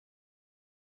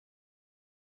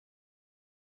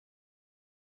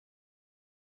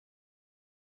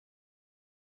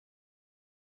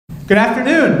Good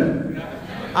afternoon.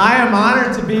 I am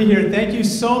honored to be here. Thank you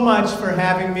so much for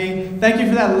having me. Thank you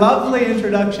for that lovely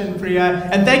introduction, Priya,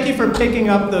 and thank you for picking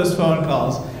up those phone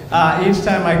calls each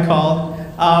time I called.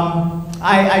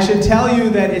 I should tell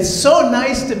you that it's so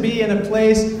nice to be in a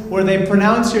place where they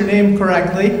pronounce your name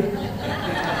correctly.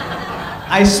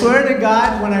 I swear to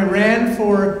God, when I ran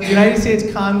for the United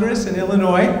States Congress in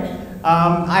Illinois,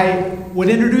 I would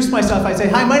introduce myself. I'd say,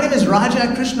 "Hi, my name is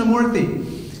Raja Krishnamoorthi."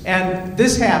 And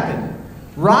this happened.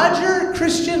 Roger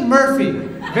Christian Murphy.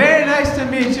 Very nice to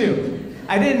meet you.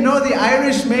 I didn't know the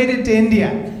Irish made it to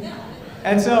India.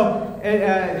 And so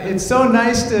it's so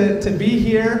nice to be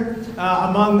here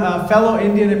among fellow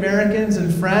Indian Americans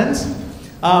and friends.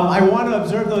 I want to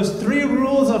observe those 3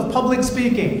 rules of public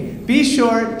speaking. Be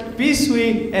short, be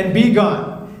sweet, and be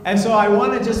gone. And so I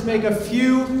want to just make a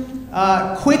few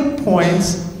quick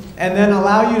points and then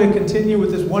allow you to continue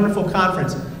with this wonderful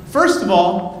conference. First of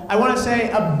all, I want to say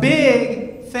a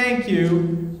big thank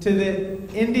you to the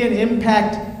Indian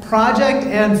Impact Project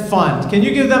and Fund. Can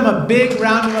you give them a big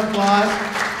round of applause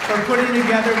for putting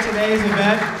together today's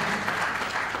event?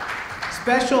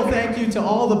 Special thank you to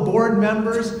all the board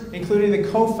members, including the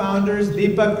co-founders,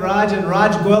 Deepak Raj and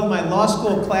Raj Goyal, my law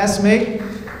school classmate,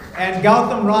 and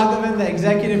Gautam Raghavan, the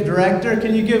executive director.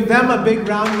 Can you give them a big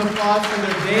round of applause for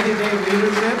their day-to-day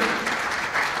leadership?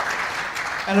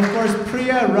 And of course,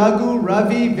 Priya, Raghu,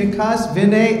 Ravi, Vikas,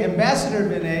 Vinay, Ambassador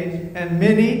Vinay, and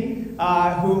Minnie,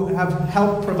 who have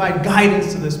helped provide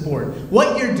guidance to this board.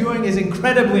 What you're doing is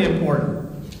incredibly important.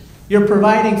 You're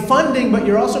providing funding, but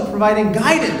you're also providing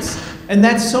guidance. And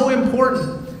that's so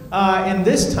important in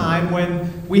this time when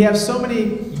we have so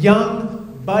many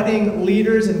young, budding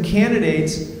leaders and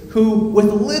candidates who,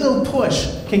 with little push,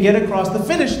 can get across the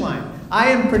finish line.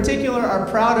 I, in particular, are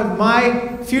proud of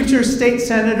my future state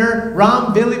senator,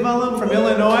 Ram Vilivalam from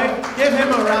Illinois. Give him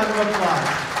a round of applause.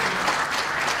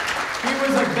 He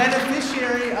was a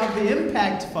beneficiary of the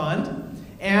Impact Fund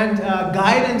and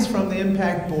guidance from the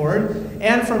Impact Board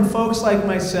and from folks like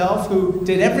myself who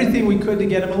did everything we could to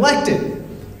get him elected.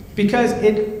 Because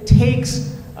it takes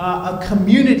a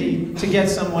community to get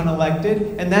someone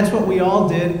elected, and that's what we all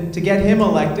did to get him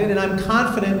elected, and I'm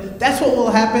confident that's what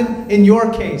will happen in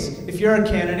your case, if you're a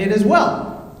candidate as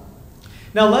well.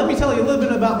 Now let me tell you a little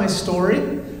bit about my story.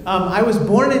 I was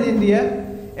born in India,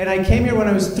 and I came here when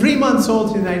I was 3 months old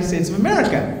to the United States of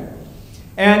America.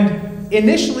 And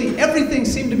initially, everything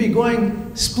seemed to be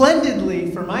going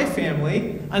splendidly for my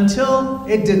family until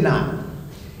it did not.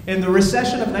 In the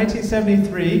recession of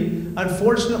 1973,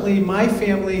 unfortunately, my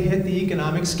family hit the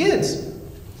economic skids.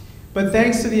 But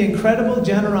thanks to the incredible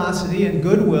generosity and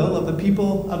goodwill of the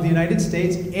people of the United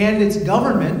States and its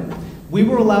government, we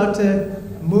were allowed to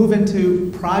move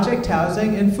into project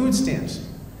housing and food stamps.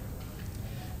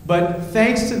 But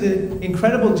thanks to the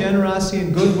incredible generosity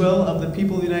and goodwill of the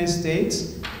people of the United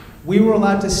States, we were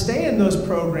allowed to stay in those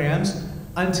programs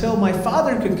until my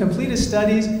father could complete his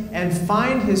studies and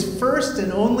find his first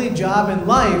and only job in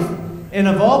life in,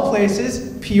 of all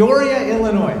places, Peoria,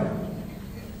 Illinois.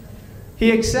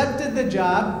 He accepted the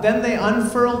job, then they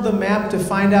unfurled the map to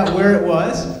find out where it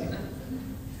was.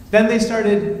 Then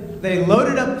they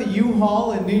loaded up the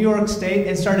U-Haul in New York State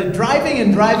and started driving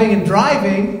and driving and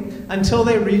driving until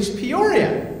they reached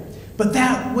Peoria. But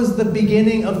that was the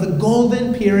beginning of the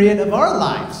golden period of our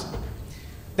lives.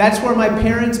 That's where my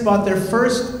parents bought their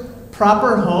first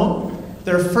proper home,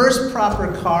 their first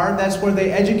proper car. That's where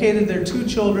they educated their 2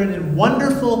 children in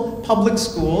wonderful public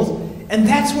schools. And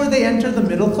that's where they entered the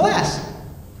middle class.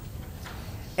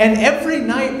 And every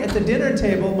night at the dinner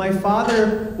table, my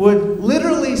father would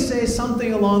literally say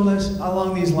something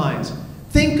along these lines.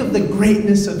 Think of the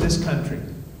greatness of this country.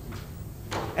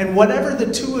 And whatever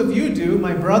the 2 of you do,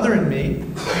 my brother and me,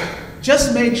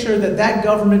 just make sure that that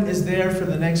government is there for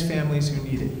the next families who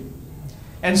need it.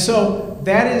 And so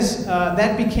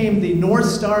that became the North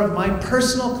Star of my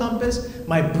personal compass.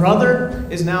 My brother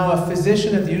is now a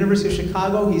physician at the University of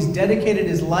Chicago. He's dedicated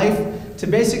his life to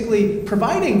basically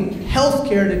providing health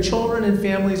care to children and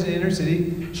families in inner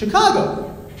city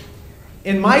Chicago.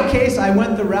 In my case, I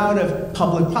went the route of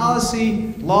public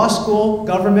policy, law school,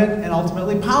 government, and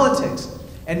ultimately politics.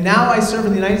 And now I serve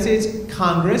in the United States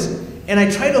Congress, and I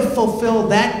try to fulfill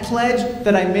that pledge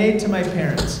that I made to my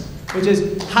parents, which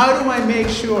is, how do I make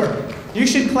sure? You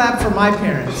should clap for my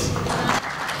parents.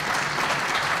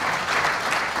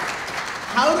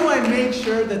 How do I make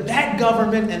sure that that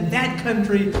government and that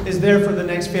country is there for the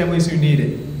next families who need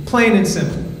it? Plain and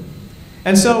simple.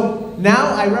 And so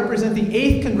now I represent the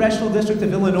 8th Congressional District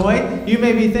of Illinois. You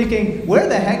may be thinking, where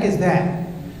the heck is that?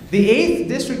 The 8th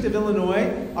District of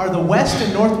Illinois are the west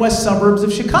and northwest suburbs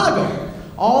of Chicago.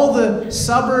 all the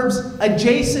suburbs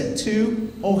adjacent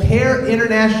to O'Hare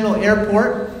International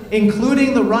Airport,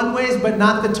 including the runways but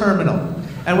not the terminal.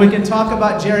 And we can talk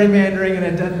about gerrymandering in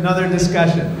another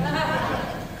discussion.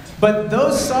 But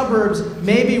those suburbs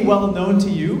may be well known to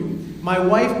you. My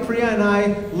wife Priya and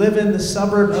I live in the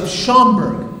suburb of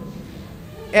Schaumburg.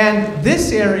 And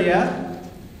this area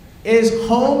is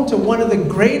home to one of the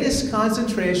greatest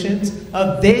concentrations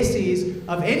of desis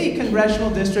of any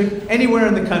congressional district anywhere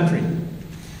in the country.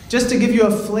 Just to give you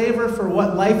a flavor for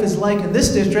what life is like in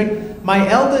this district, my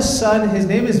eldest son, his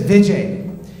name is Vijay.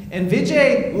 And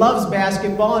Vijay loves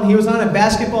basketball, and he was on a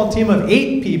basketball team of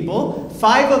 8 people,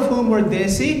 5 of whom were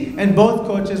desi, and both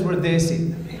coaches were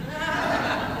desi.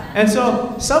 And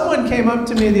so someone came up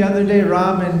to me the other day,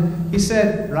 Ram, and he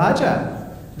said,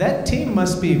 Raja, that team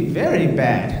must be very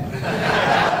bad.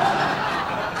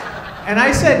 And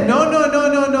I said, no,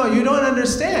 you don't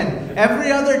understand.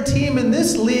 Every other team in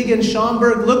this league in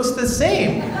Schaumburg looks the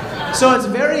same. So it's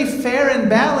very fair and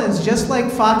balanced, just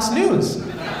like Fox News.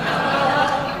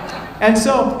 And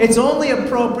so it's only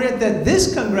appropriate that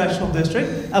this congressional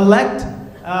district elect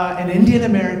an Indian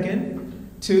American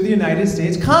to the United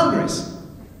States Congress.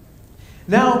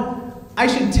 Now, I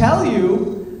should tell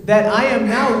you that I am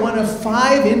now one of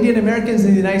 5 Indian Americans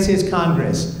in the United States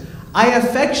Congress. I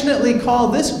affectionately call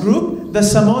this group the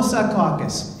Samosa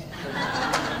Caucus.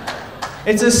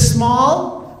 It's a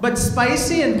small but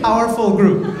spicy and powerful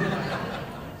group.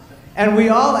 And we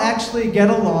all actually get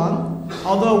along,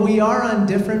 although we are on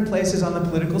different places on the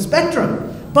political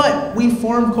spectrum. But we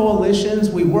form coalitions,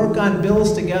 we work on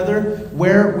bills together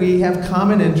where we have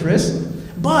common interests.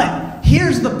 But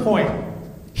here's the point.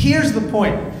 Here's the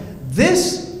point.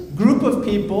 This group of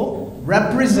people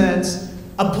represents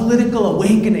a political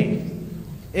awakening.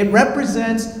 It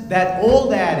represents that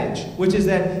old adage, which is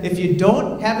that if you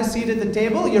don't have a seat at the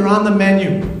table, you're on the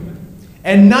menu.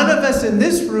 And none of us in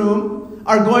this room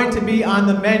are going to be on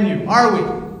the menu, are we?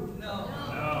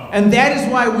 No. And that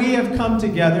is why we have come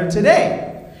together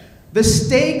today. The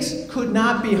stakes could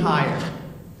not be higher.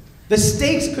 The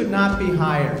stakes could not be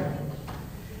higher.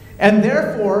 And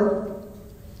therefore,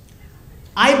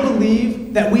 I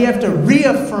believe that we have to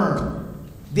reaffirm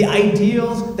the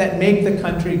ideals that make the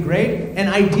country great and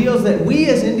ideals that we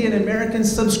as Indian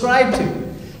Americans subscribe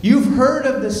to. You've heard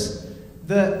of this,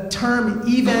 the term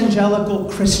evangelical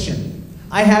Christian.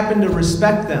 I happen to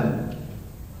respect them.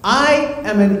 I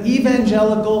am an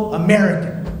evangelical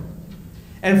American.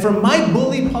 And from my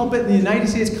bully pulpit in the United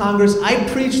States Congress, I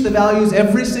preach the values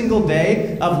every single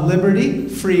day of liberty,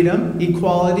 freedom,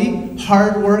 equality,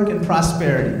 hard work, and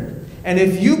prosperity. And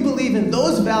if you believe in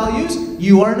those values,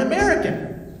 you are an American.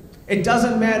 It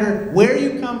doesn't matter where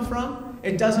you come from.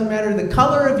 It doesn't matter the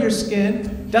color of your skin.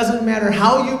 It doesn't matter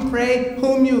how you pray,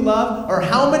 whom you love, or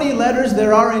how many letters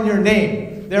there are in your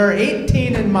name. There are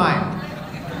 18 in mine.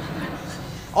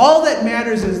 All that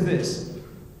matters is this.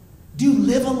 Do you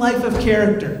live a life of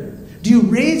character? Do you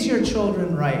raise your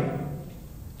children right?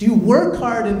 Do you work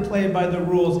hard and play by the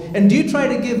rules? And do you try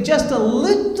to give just a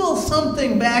little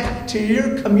something back to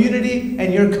your community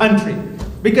and your country?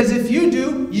 Because if you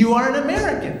do, you are an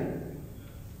American.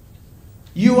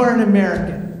 You are an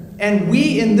American. And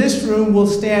we in this room will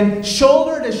stand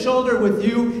shoulder to shoulder with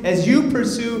you as you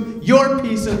pursue your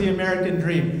piece of the American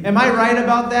dream. Am I right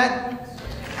about that?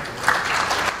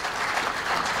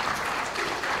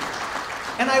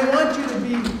 And I want you to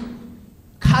be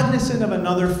cognizant of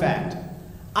another fact.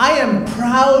 I am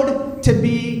proud to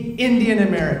be Indian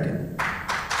American.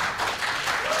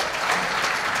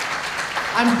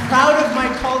 I'm proud of my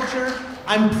culture.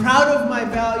 I'm proud of my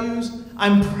values.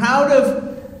 I'm proud of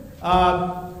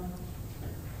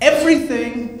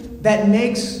everything that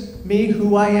makes me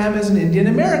who I am as an Indian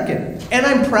American. And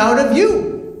I'm proud of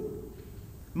you.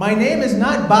 My name is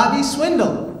not Bobby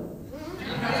Swindle.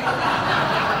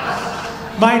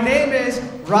 My name is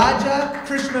Raja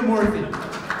Krishnamoorthi.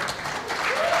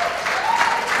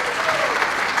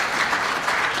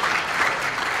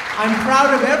 I'm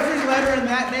proud of every letter in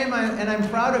that name, and I'm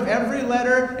proud of every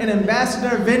letter in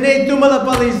Ambassador Vinay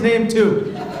Tumalapalli's name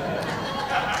too.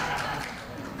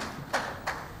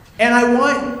 And I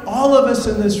want all of us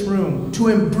in this room to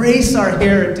embrace our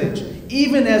heritage,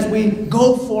 even as we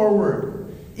go forward,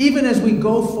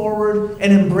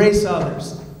 and embrace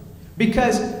others.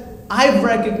 Because I've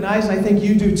recognized, and I think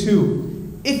you do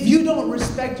too, if you don't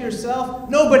respect yourself,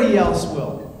 nobody else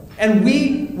will. And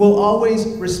we will always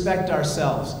respect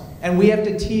ourselves. And we have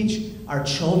to teach our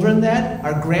children that,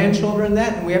 our grandchildren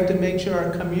that, and we have to make sure our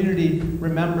community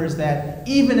remembers that,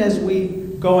 even as we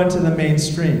go into the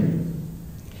mainstream.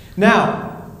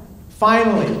 Now,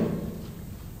 finally,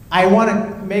 I want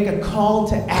to make a call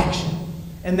to action.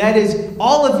 And that is,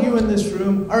 all of you in this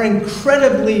room are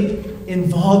incredibly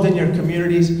involved in your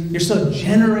communities. You're so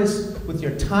generous with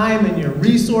your time and your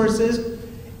resources.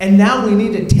 And now we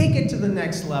need to take it to the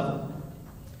next level.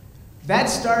 That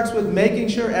starts with making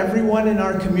sure everyone in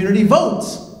our community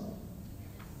votes.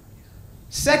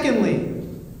 Secondly,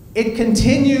 it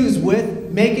continues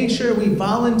with making sure we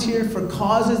volunteer for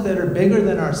causes that are bigger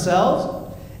than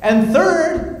ourselves. And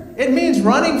third, it means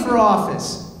running for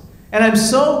office. And I'm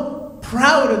so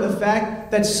proud of the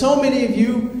fact that so many of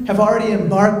you have already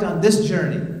embarked on this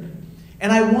journey.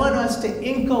 And I want us to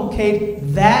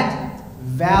inculcate that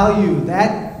value,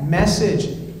 that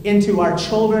message into our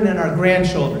children and our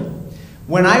grandchildren.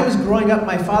 When I was growing up,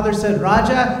 my father said,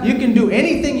 "Raja, you can do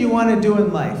anything you want to do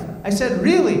in life." I said,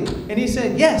 "Really?" And he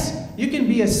said, "Yes, you can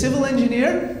be a civil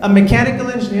engineer, a mechanical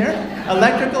engineer,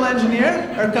 electrical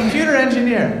engineer, or computer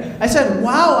engineer." I said,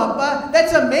 "Wow, Appa,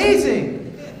 that's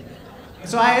amazing."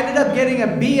 So I ended up getting a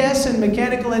BS in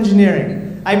mechanical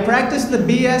engineering. I practice the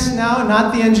BS now,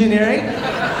 not the engineering.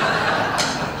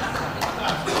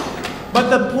 But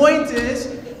the point is,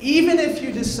 even if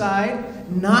you decide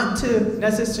not to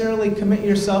necessarily commit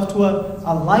yourself to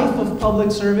a life of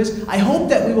public service, I hope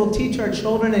that we will teach our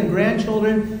children and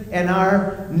grandchildren and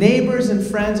our neighbors and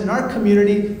friends in our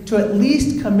community to at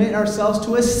least commit ourselves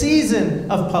to a season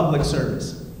of public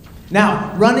service.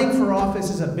 Now, running for office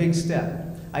is a big step.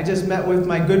 I just met with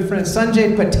my good friend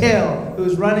Sanjay Patel,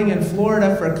 who's running in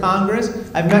Florida for Congress.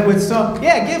 I've met with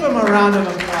give him a round of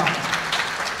applause.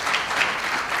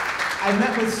 I've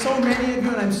met with so many of you,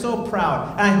 and I'm so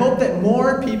proud. And I hope that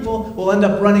more people will end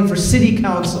up running for city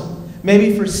council,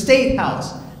 maybe for state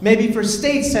house, maybe for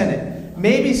state senate.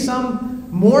 Maybe some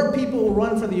more people will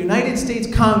run for the United States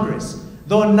Congress,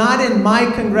 though not in my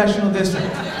congressional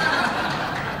district.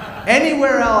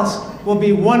 Anywhere else will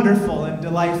be wonderful and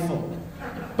delightful.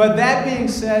 But that being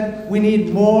said, we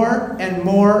need more and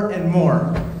more and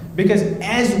more. Because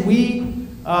as we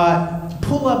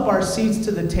pull up our seats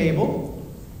to the table,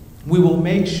 we will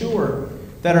make sure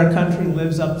that our country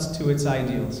lives up to its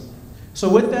ideals. So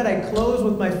with that, I close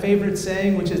with my favorite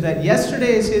saying, which is that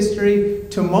yesterday is history,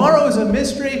 tomorrow is a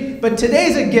mystery, but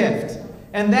today's a gift.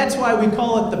 And that's why we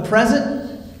call it the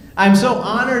present. I'm so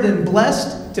honored and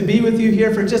blessed to be with you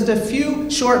here for just a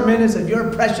few short minutes of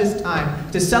your precious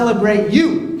time to celebrate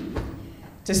you,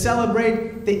 to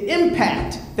celebrate the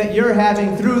impact that you're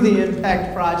having through the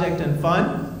Impact Project and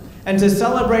Fund, and to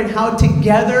celebrate how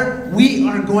together we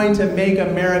are going to make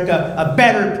America a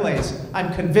better place.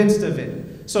 I'm convinced of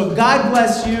it. So God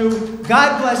bless you,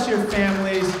 God bless your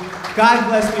families, God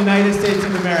bless the United States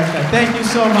of America. Thank you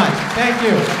so much. Thank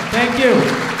you. Thank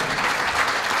you.